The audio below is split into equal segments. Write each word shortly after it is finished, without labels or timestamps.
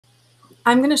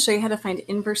I'm going to show you how to find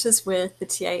inverses with the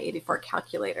TI84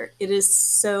 calculator. It is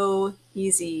so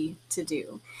easy to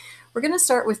do. We're going to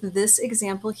start with this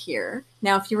example here.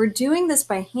 Now, if you were doing this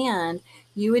by hand,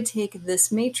 you would take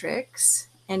this matrix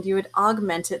and you would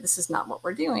augment it. This is not what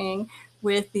we're doing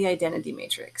with the identity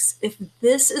matrix. If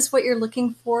this is what you're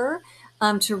looking for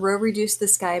to row reduce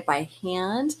this guy by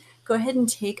hand, go ahead and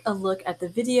take a look at the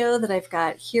video that I've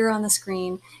got here on the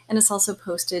screen, and it's also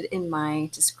posted in my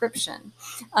description.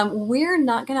 We're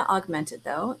not going to augment it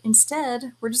though.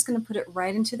 Instead, we're just going to put it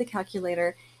right into the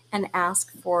calculator and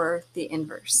ask for the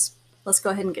inverse. Let's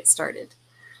go ahead and get started.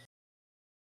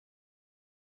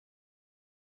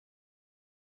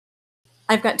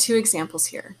 I've got two examples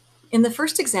here. In the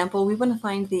first example, we want to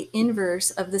find the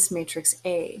inverse of this matrix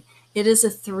A. It is a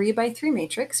 3 by 3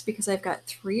 matrix because I've got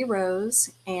 3 rows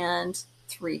and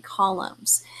 3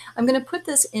 columns. I'm going to put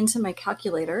this into my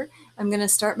calculator. I'm going to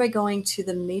start by going to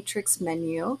the matrix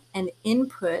menu and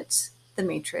input the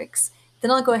matrix.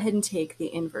 Then I'll go ahead and take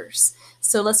the inverse.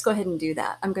 So let's go ahead and do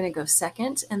that. I'm going to go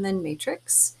second and then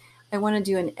matrix. I want to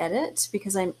do an edit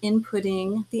because I'm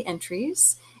inputting the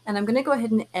entries. And I'm going to go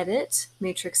ahead and edit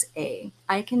matrix A.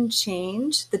 I can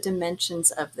change the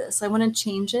dimensions of this. I want to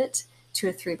change it to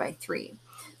a 3 by 3.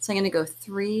 So I'm going to go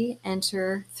 3,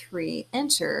 enter, 3,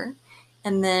 enter,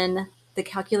 and then the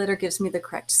calculator gives me the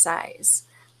correct size.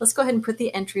 Let's go ahead and put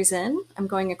the entries in. I'm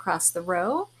going across the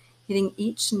row, hitting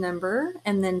each number,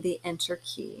 and then the enter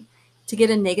key. To get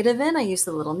a negative in, I use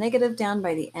the little negative down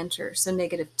by the enter. So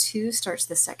 -2 starts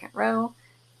the second row,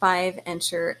 5,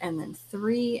 enter, and then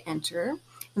 3, enter.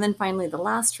 And then finally the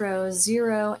last row,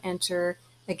 0, enter,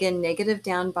 again, negative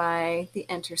down by the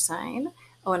enter sign.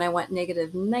 Oh, and I want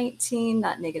 -19,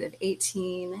 not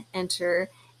 -18, enter,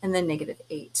 and then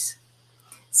 -8.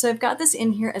 So I've got this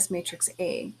in here as matrix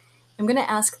A. I'm going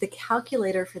to ask the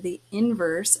calculator for the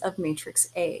inverse of matrix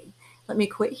A. Let me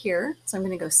quit here. So I'm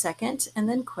going to go second and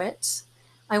then quit.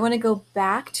 I want to go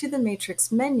back to the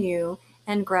matrix menu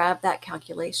and grab that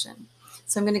calculation.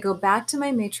 So I'm going to go back to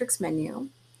my matrix menu.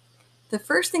 The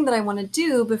first thing that I want to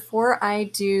do before I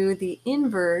do the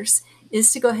inverse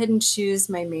is to go ahead and choose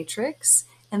my matrix,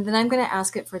 and then I'm going to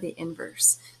ask it for the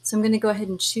inverse. So I'm going to go ahead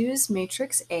and choose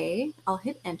matrix A. I'll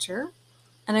hit enter,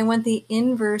 and I want the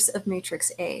inverse of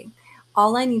matrix A.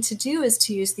 All I need to do is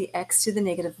to use the x to the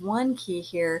 -1 key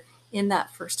here in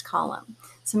that first column.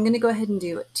 So I'm going to go ahead and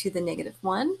do it to the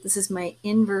 -1. This is my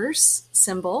inverse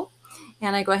symbol,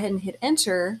 and I go ahead and hit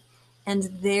enter.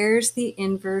 And there's the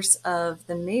inverse of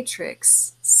the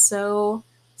matrix. So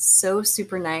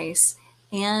super nice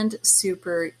and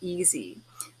super easy.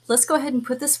 Let's go ahead and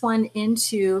put this one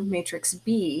into matrix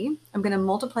B. I'm going to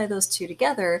multiply those two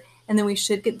together, and then we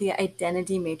should get the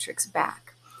identity matrix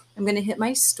back. I'm going to hit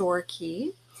my store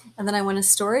key, and then I want to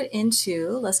store it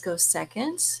into, let's go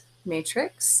second,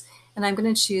 matrix, and I'm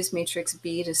going to choose matrix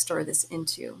B to store this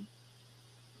into.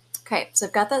 Okay, so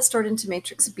I've got that stored into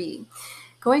matrix B.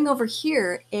 Going over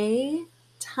here, A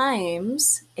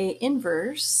times A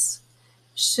inverse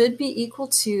should be equal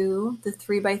to the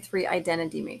 3 by 3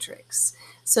 identity matrix.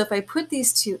 So if I put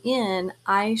these two in,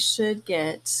 I should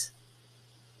get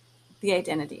the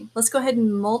identity. Let's go ahead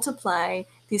and multiply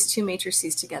these two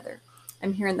matrices together.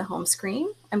 I'm here in the home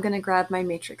screen. I'm going to grab my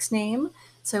matrix name.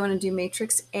 So I want to do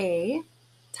matrix A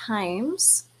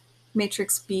times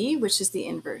matrix B, which is the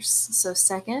inverse. So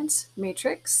second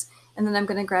matrix, and then I'm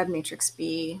going to grab matrix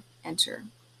B, enter.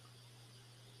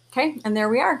 Okay, and there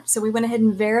we are. So we went ahead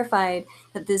and verified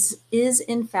that this is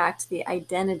in fact the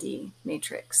identity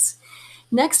matrix.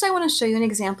 Next, I want to show you an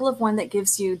example of one that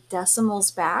gives you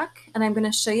decimals back, and I'm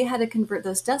going to show you how to convert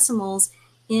those decimals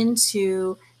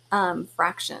into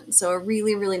fractions. So a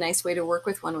really, really nice way to work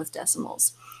with one with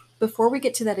decimals. Before we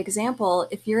get to that example,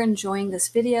 if you're enjoying this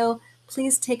video,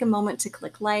 please take a moment to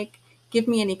click like, give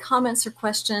me any comments or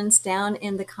questions down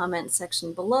in the comment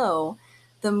section below.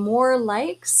 The more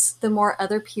likes, the more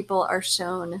other people are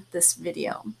shown this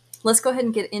video. Let's go ahead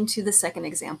and get into the second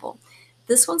example.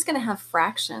 This one's going to have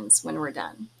fractions when we're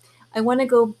done. I want to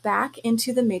go back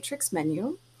into the matrix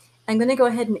menu. I'm going to go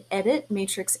ahead and edit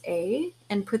matrix A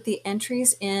and put the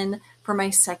entries in for my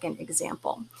second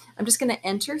example. I'm just going to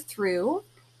enter through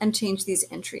and change these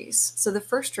entries. So the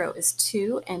first row is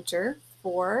 2, enter,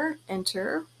 4,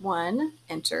 enter, 1,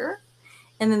 enter.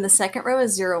 And then the second row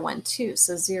is 0, 1, 2.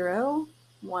 So 0,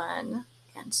 1,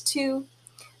 and 2.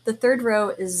 The third row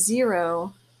is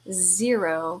 0,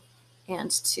 0,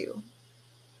 and 2.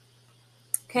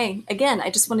 Okay, again, I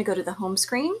just want to go to the home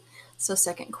screen. So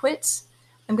second quit.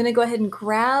 I'm going to go ahead and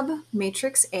grab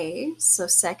matrix A. So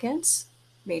second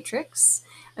matrix.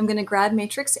 I'm going to grab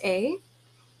matrix A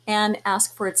and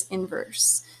ask for its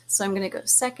inverse. So I'm going to go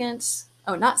second,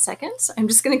 oh, not seconds. I'm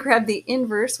just going to grab the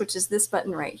inverse, which is this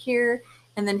button right here,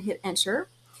 and then hit enter.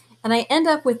 And I end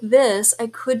up with this. I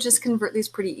could just convert these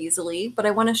pretty easily, but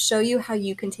I want to show you how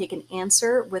you can take an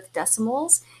answer with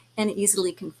decimals and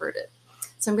easily convert it.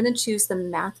 So I'm going to choose the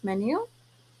math menu,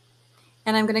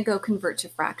 and I'm going to go convert to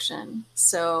fraction.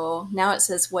 So now it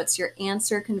says, what's your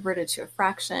answer converted to a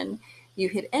fraction? You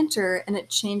hit enter and it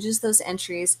changes those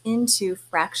entries into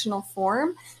fractional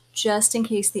form, just in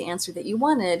case the answer that you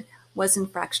wanted was in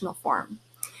fractional form.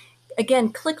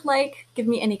 Again, click like, give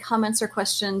me any comments or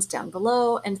questions down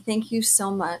below, and thank you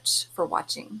so much for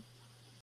watching.